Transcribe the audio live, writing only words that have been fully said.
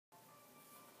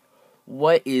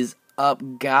What is up,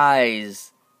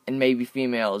 guys, and maybe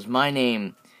females? My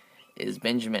name is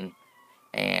Benjamin,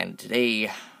 and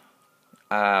today,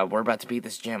 we're about to beat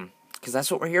this gym, because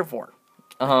that's what we're here for.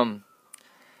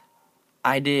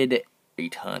 I did a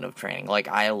ton of training. Like,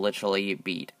 I literally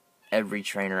beat every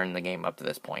trainer in the game up to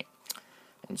this point.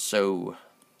 And so,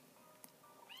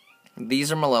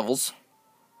 these are my levels.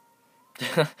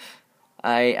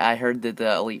 I heard that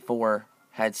the Elite Four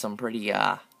had some pretty,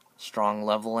 strong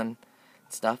leveling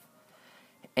stuff.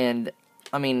 And,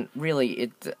 I mean,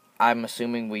 really, I'm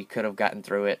assuming we could have gotten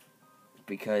through it,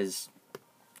 because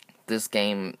this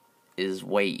game is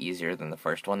way easier than the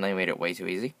first one. They made it way too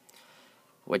easy,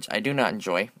 which I do not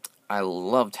enjoy. I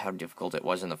loved how difficult it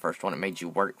was in the first one. It made you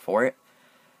work for it.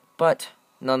 But,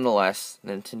 nonetheless,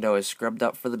 Nintendo is scrubbed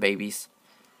up for the babies.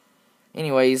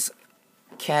 Anyways,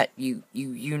 Cat, you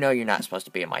know you're not supposed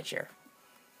to be in my chair.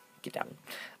 Get down.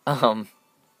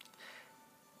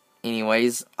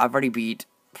 Anyways, I've already beat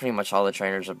pretty much all the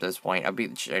trainers up to this point. I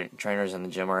beat the trainers in the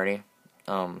gym already.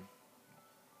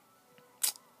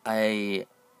 Pretty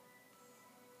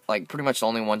much the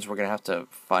only ones we're gonna have to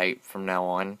fight from now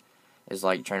on is,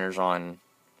 like, trainers on,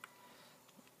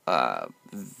 I'm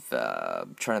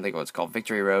trying to think of what it's called,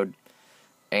 Victory Road,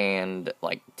 and,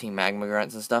 like, Team Magma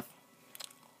Grunts and stuff.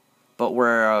 But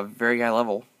we're a very high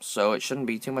level, so it shouldn't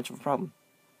be too much of a problem.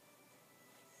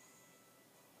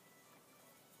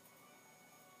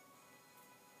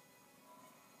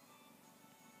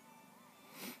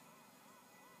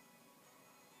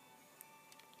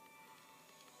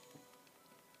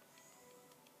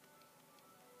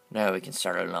 Now we can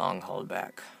start a long hold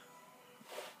back.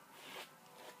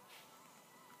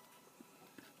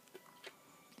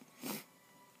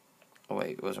 Oh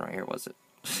wait, it wasn't right here, was it?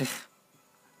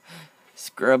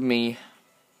 Scrub me.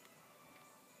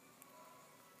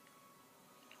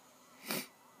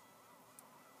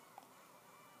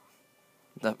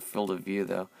 That field of view,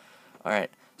 though.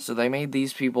 Alright, so they made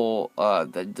these people,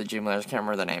 the gym leaders, I can't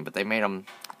remember the name, but they made them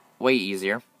way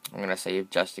easier. I'm gonna save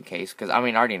just in case, because, I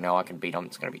mean, I already know I can beat them.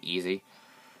 It's gonna be easy.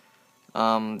 Do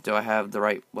I have the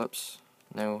right, whoops,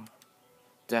 no.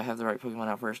 Did I have the right Pokemon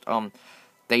out first?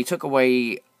 They took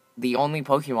away the only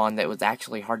Pokemon that was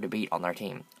actually hard to beat on their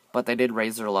team. But they did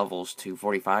raise their levels to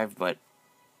 45, but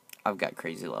I've got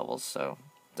crazy levels, so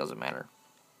it doesn't matter.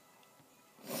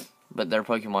 But their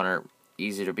Pokemon are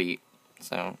easy to beat,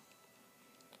 so,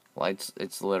 well,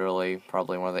 it's literally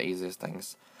probably one of the easiest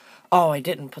things. Oh, I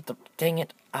didn't put the, dang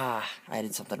it, I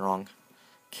did something wrong.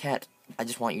 Cat, I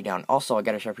just want you down. Also, I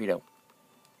got a Sharpedo.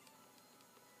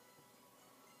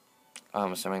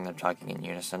 I'm assuming they're talking in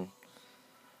unison.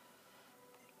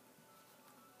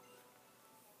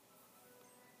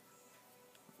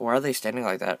 Why are they standing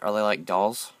like that? Are they like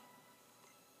dolls?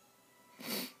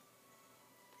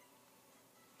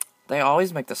 They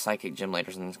always make the psychic gym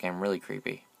leaders in this game really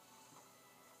creepy.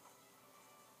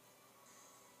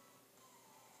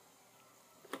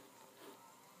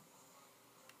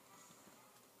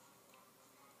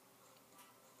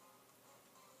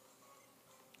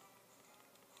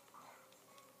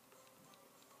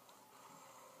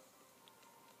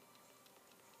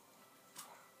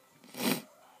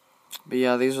 But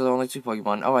yeah, these are the only two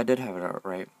Pokemon. Oh, I did have it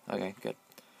right. Okay, good.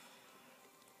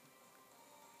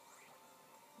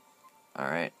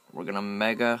 Alright, we're gonna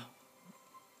Mega.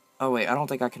 Oh wait, I don't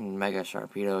think I can Mega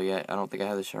Sharpedo yet. I don't think I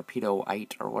have the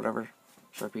Sharpedo-ite or whatever.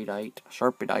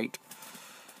 Sharpedo-ite.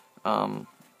 I'm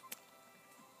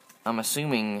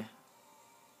assuming...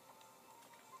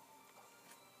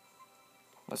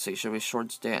 Let's see, should we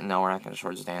Swords Dance? No, we're not gonna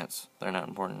Swords Dance. They're not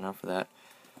important enough for that.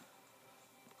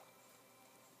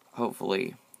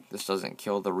 Hopefully, this doesn't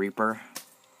kill the Reaper.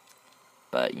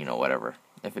 But, you know, whatever.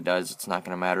 If it does, it's not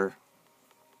gonna matter.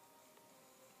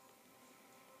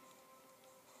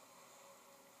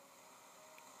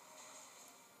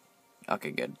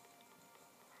 Okay, good.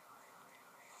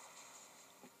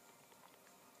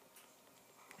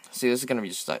 See, this is gonna be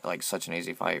just, like, such an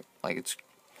easy fight. Like,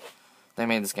 they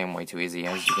made this game way too easy,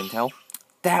 as you can tell.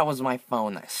 That was my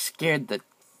phone. That scared the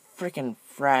freaking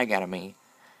frag out of me.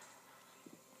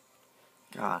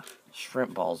 God,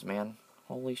 shrimp balls, man.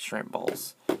 Holy shrimp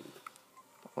balls.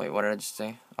 Wait, what did I just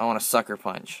say? I want a sucker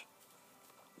punch.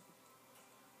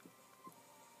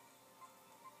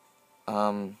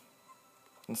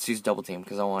 Let's use double team,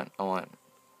 because I want,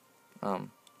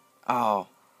 oh.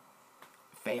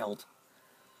 Failed.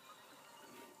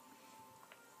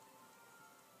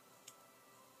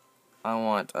 I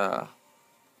want, oh,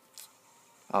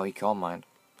 he called mine.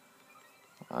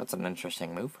 That's an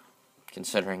interesting move,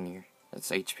 considering it's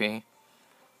HP.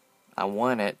 I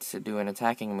want it to do an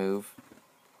attacking move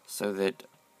so that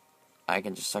I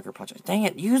can just sucker punch it. Dang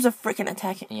it, use a freaking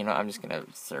attack. You know, I'm just gonna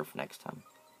surf next time.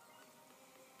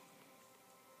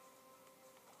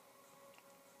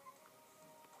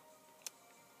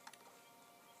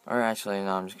 Or actually,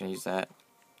 no, I'm just gonna use that.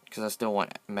 Because I still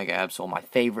want Mega Absol, my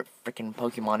favorite freaking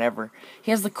Pokemon ever.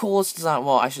 He has the coolest design.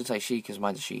 Well, I should say she, because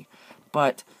mine's a she.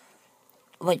 But,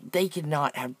 like, they could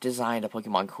not have designed a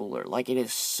Pokemon cooler. Like, it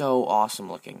is so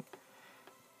awesome looking.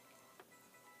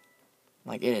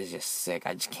 Like, it is just sick.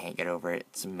 I just can't get over it.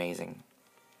 It's amazing.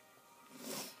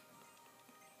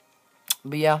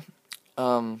 But yeah,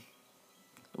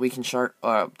 we can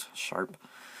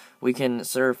we can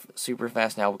surf super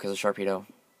fast now because of Sharpedo.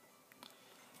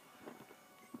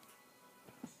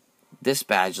 This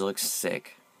badge looks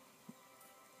sick.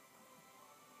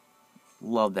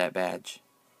 Love that badge.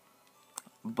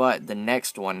 But the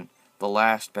next one, the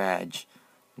last badge,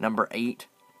 number 8,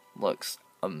 looks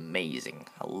amazing.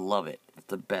 I love it. It's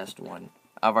the best one.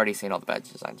 I've already seen all the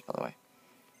badge designs, by the way.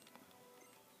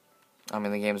 I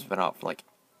mean, the game's been out for like,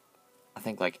 I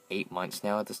think like 8 months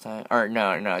now at this time. Or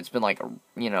no, it's been like,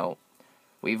 you know,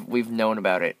 we've known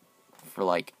about it for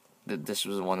like, this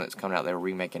was the one that's coming out. They were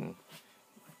remaking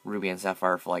Ruby and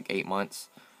Sapphire for like 8 months.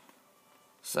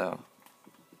 So,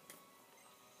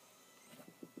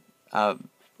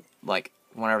 like,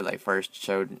 whenever they first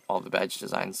showed all the badge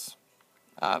designs,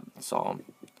 saw them.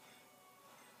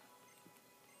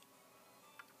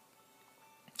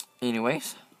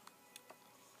 Anyways,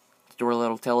 let's do our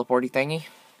little teleporty thingy,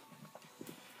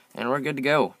 and we're good to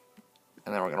go.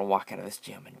 And then we're gonna walk out of this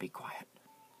gym and be quiet.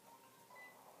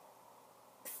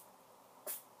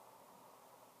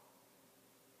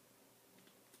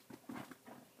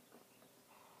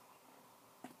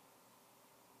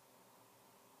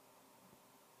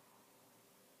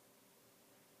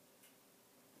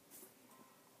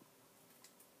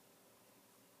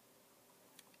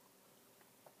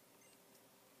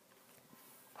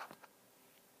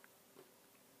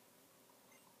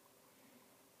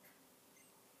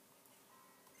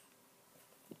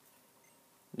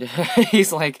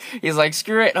 he's like,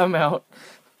 screw it, I'm out.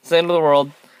 It's the end of the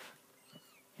world.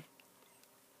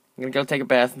 I'm gonna go take a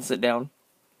bath and sit down.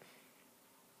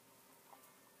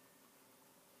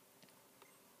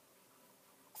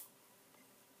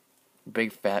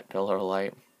 Big fat pillar of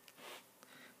light.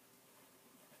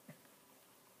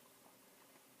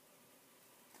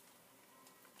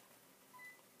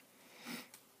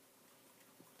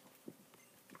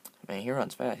 Man, he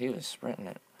runs fast. He was sprinting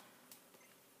it.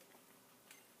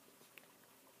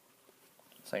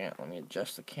 Second, let me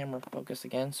adjust the camera focus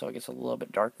again so it gets a little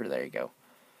bit darker. There you go.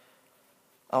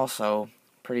 Also,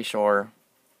 pretty sure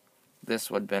this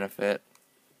would benefit.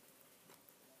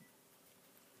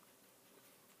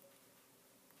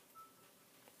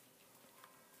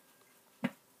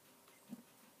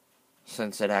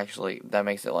 Since it actually, that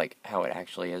makes it like how it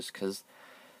actually is, because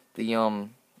the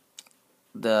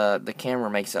camera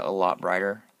makes it a lot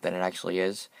brighter than it actually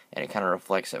is, and it kind of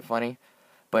reflects it funny,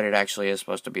 but it actually is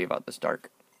supposed to be about this dark.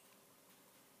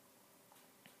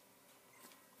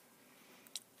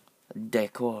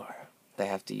 Decor. They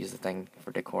have to use the thing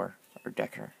for decor, or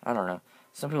decor. I don't know.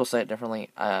 Some people say it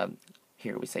differently.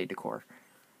 Here we say decor.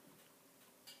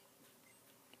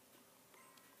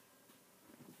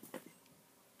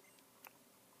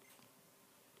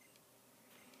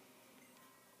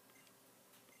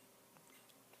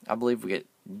 I believe we get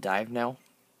dive now.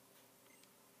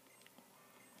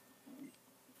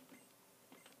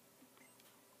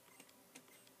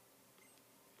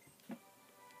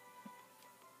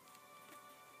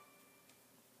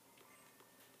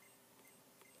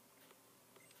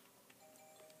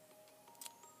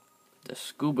 The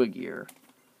scuba gear.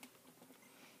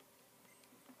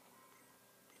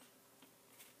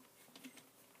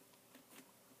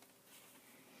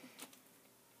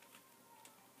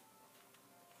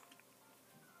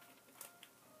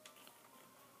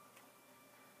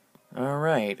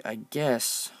 Alright, I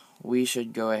guess we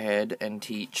should go ahead and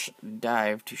teach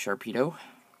dive to Sharpedo.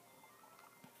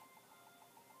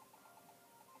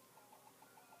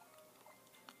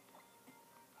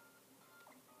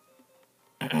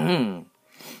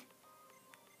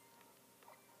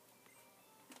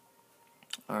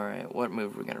 Alright, what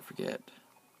move are we gonna forget?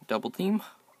 Double team?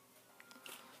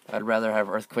 I'd rather have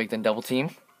Earthquake than double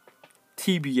team.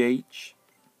 TBH.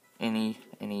 Any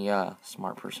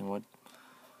smart person would.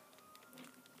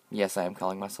 Yes, I am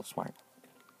calling myself smart.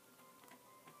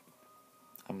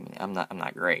 I mean, I'm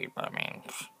not great, but I mean,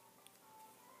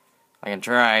 I can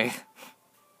try.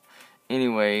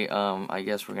 Anyway, I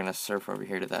guess we're gonna surf over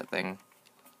here to that thing.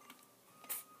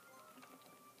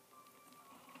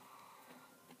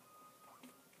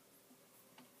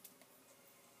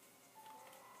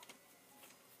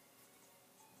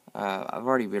 I've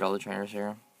already beat all the trainers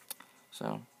here,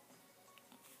 so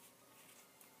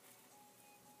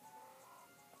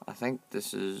I think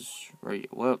this is right.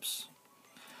 Whoops,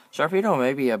 Sharpedo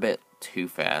may be a bit too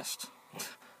fast.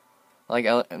 Like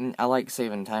I like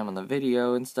saving time on the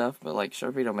video and stuff, but like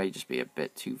Sharpedo may just be a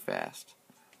bit too fast.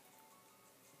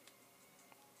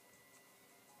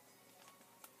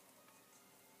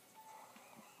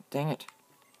 Dang it.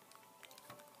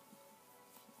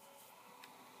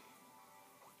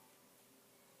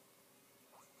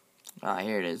 Ah,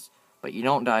 here it is. But you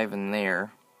don't dive in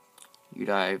there. You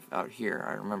dive out here,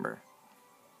 I remember.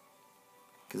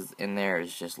 Because in there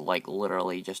is just like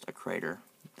literally just a crater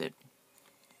that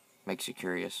makes you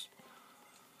curious.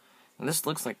 And this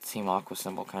looks like the Team Aqua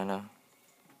symbol, kinda.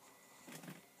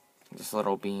 This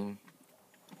little beam.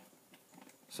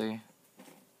 See?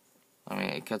 I mean,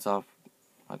 it cuts off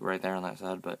like right there on that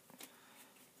side, but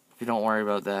if you don't worry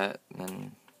about that,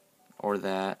 then, or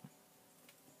that,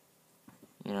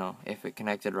 you know, if it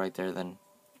connected right there, then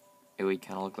it would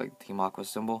kind of look like the Team Aqua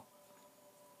symbol.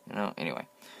 You know, anyway.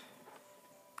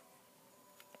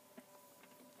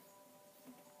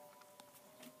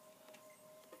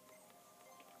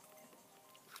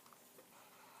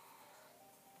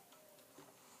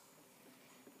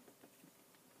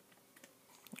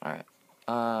 Alright.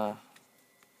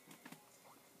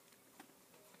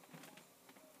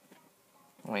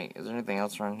 Wait, is there anything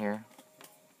else around here?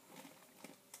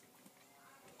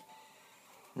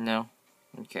 No?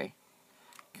 Okay.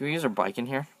 Can we use our bike in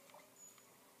here?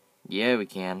 Yeah, we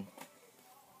can.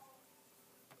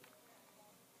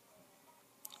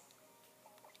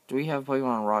 Do we have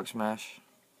Pokemon Rock Smash?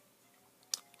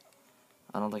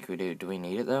 I don't think we do. Do we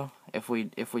need it though? If we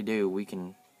do, we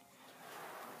can.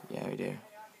 Yeah, we do.